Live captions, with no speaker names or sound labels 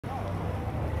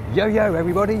Yo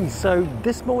everybody, so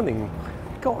this morning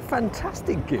got a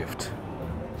fantastic gift.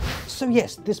 So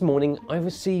yes, this morning I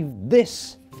received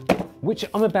this, which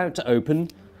I'm about to open.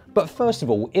 But first of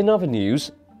all, in other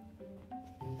news,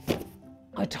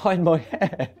 I dyed my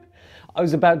hair. I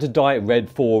was about to dye it red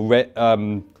for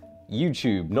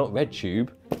YouTube, not RedTube,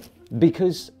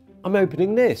 because I'm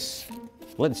opening this.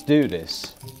 Let's do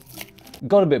this.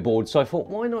 Got a bit bored, so I thought,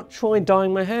 why not try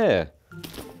dyeing my hair?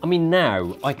 I mean,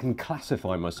 now I can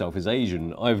classify myself as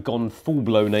Asian. I've gone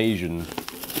full-blown Asian.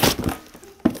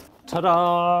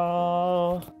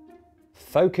 Ta-da!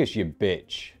 Focus, you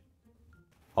bitch.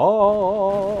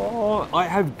 Oh, I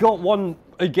have got one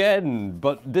again,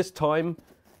 but this time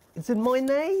it's in my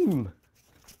name.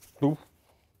 Ooh.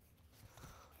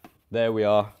 There we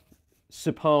are.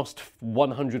 Surpassed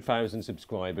 100,000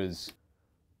 subscribers.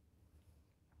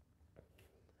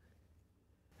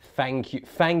 Thank you,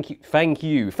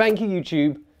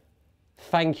 YouTube.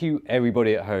 Thank you,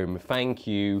 everybody at home. Thank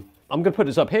you. I'm gonna put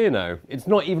this up here now. It's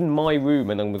not even my room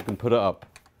and I'm gonna put it up.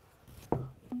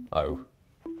 Oh,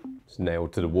 it's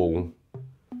nailed to the wall.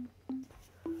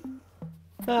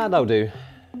 Ah, that'll do.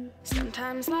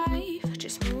 Sometimes life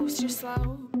just moves too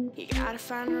slow. You gotta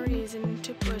find a reason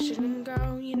to push it and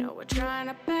go. You know we're trying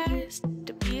our best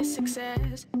to be a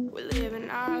success. We're living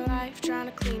our life trying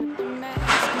to clean up the mess.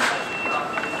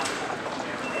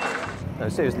 No,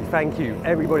 seriously, thank you,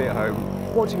 everybody at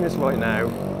home, watching this right now,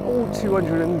 all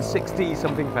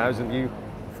 260-something thousand of you,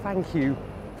 thank you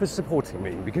for supporting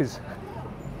me, because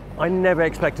I never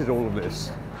expected all of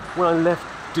this. When I left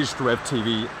Digital Rev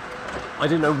TV, I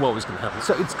didn't know what was going to happen,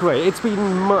 so it's great. It's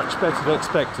been much better than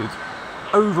expected.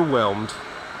 Overwhelmed,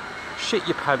 shit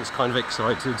your pants kind of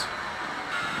excited.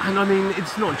 And I mean,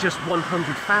 it's not just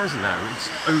 100,000 now,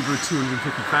 it's over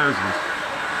 250,000.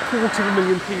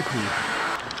 250,000 people.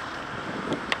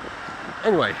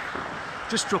 Anyway,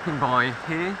 just dropping by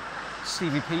here,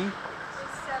 CVP,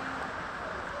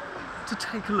 to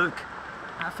take a look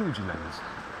at Fuji lens.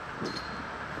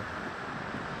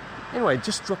 Anyway,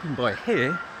 just dropping by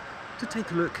here to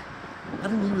take a look at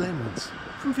a new lens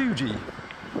from Fuji.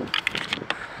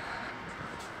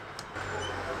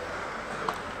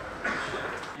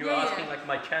 You were asking like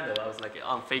my channel, I was like,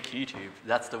 on fake YouTube.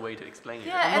 That's the way to explain it.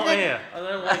 Yeah, I'm not here. I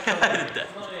don't like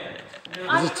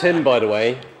This is Tim, by the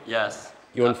way. Yes.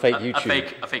 You're on fake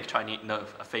YouTube. A fake Chinese, no,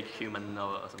 a fake human,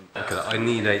 no, or something. Okay, I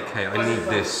need 8K, I need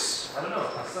this. I don't know,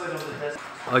 I saw it on the desk.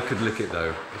 I could lick it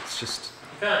though, it's just...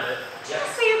 You found it?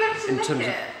 Yes. So you're going to lick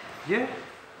it? Yeah.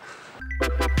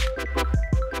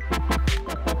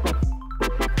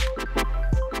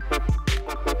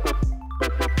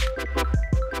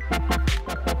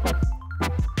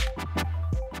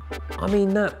 I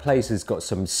mean, that place has got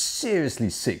some seriously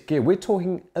sick gear. We're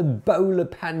talking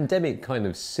Ebola pandemic kind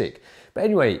of sick. But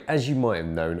anyway, as you might have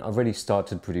known, I've already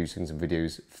started producing some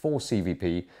videos for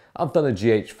CVP. I've done a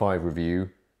GH5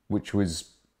 review, which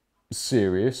was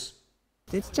serious.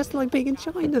 It's just like being in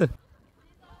China.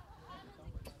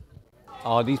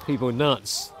 Oh, these people are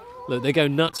nuts. Look, they go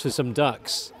nuts for some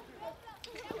ducks.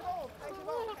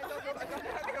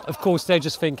 Of course, they're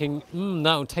just thinking,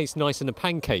 that'll taste nice in a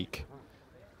pancake.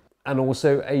 And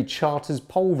also a Charters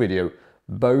poll video.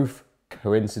 Both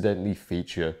coincidentally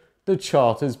feature the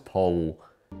Charters poll.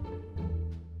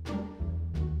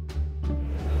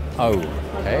 Oh,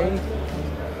 okay.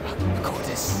 Record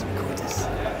this, record this.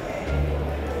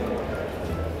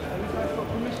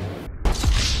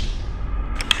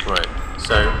 Right,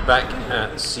 so back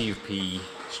at CVP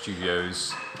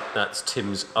Studios, that's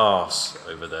Tim's arse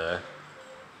over there.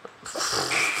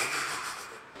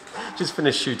 Just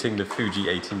finished shooting the Fuji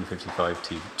 1855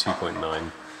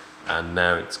 2.9 and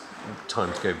now it's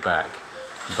time to go back.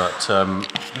 But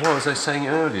what was I saying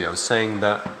earlier? I was saying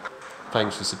that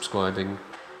thanks for subscribing.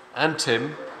 And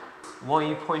Tim, why are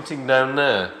you pointing down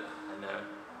there? I know,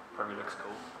 probably looks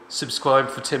cool. Subscribe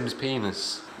for Tim's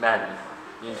penis. Man,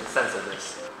 you need to censor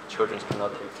this. Children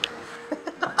cannot take it.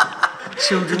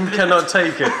 Children cannot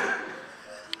take it.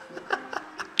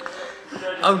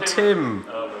 Oh, Tim.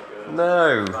 Oh my god.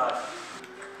 No.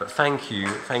 But thank you.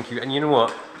 And you know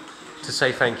what? To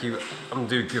say thank you, I'm gonna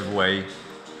do a giveaway.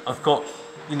 I've got,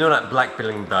 you know that black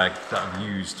billing bag that I've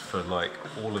used for like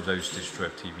all of those Digital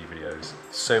Rev TV videos?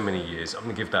 So many years. I'm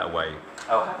gonna give that away.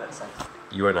 I'll have that sent.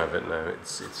 You won't have it, no.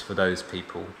 It's for those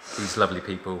people, these lovely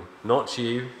people. Not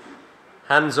you.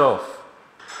 Hands off.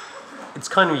 It's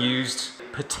kind of used,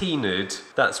 patinaed.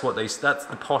 That's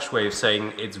the posh way of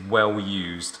saying it's well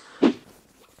used.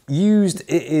 Used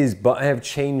it is, but I have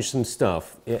changed some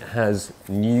stuff. It has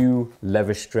new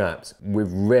leather straps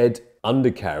with red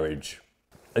undercarriage.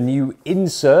 A new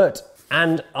insert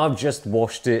And I've just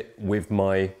washed it with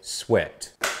my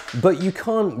sweat. But you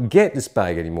can't get this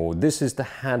bag anymore. This is the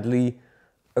Hadley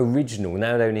original.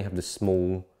 Now they only have the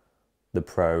small, the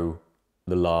pro,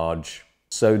 the large.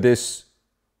 So this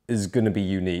is going to be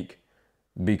unique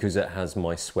because it has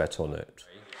my sweat on it.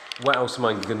 What else am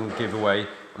I going to give away?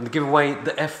 I'm going to give away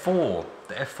the F4.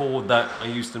 The F4 that I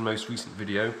used in the most recent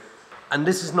video. And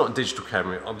this is not a digital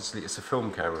camera, obviously it's a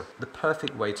film camera. The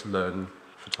perfect way to learn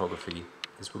photography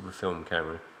is with a film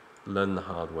camera. Learn the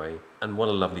hard way. And what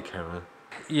a lovely camera.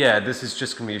 Yeah, this is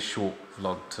just going to be a short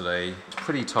vlog today.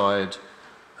 Pretty tired.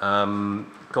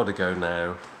 Gotta go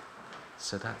now.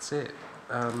 So that's it.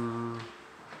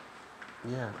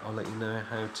 Yeah, I'll let you know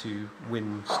how to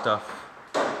win stuff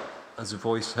as a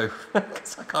voiceover,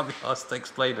 because I can't be asked to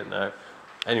explain it now.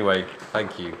 Anyway,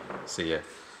 thank you. See ya.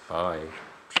 Bye.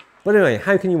 But anyway,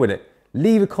 how can you win it?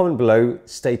 Leave a comment below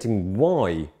stating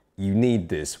why you need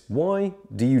this. Why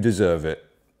do you deserve it?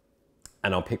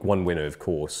 And I'll pick one winner, of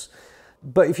course.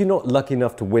 But if you're not lucky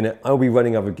enough to win it, I'll be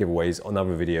running other giveaways on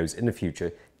other videos in the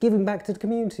future, giving back to the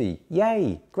community.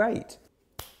 Yay, great.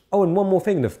 Oh, and one more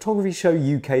thing, the Photography Show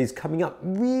UK is coming up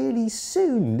really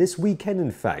soon, this weekend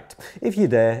in fact. If you're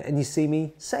there and you see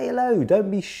me, say hello,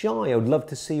 don't be shy. I would love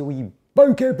to see all you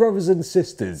Boke brothers and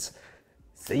sisters.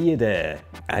 See you there.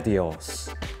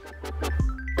 Adios.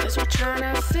 Cause we're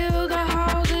trying to fill the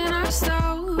holes in our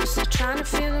souls. Trying to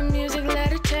feel the music,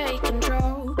 let it take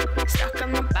control. Stuck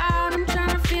on the bottom, trying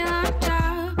to feel on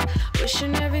top.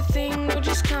 Wishing everything would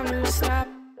just come to a stop.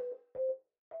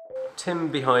 Tim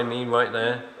behind me right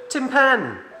there. Tim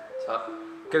Pan! What's up?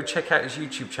 Go check out his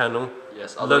YouTube channel.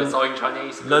 Yes, although it's all in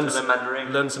Chinese, learn some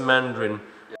Mandarin. Learn some Mandarin.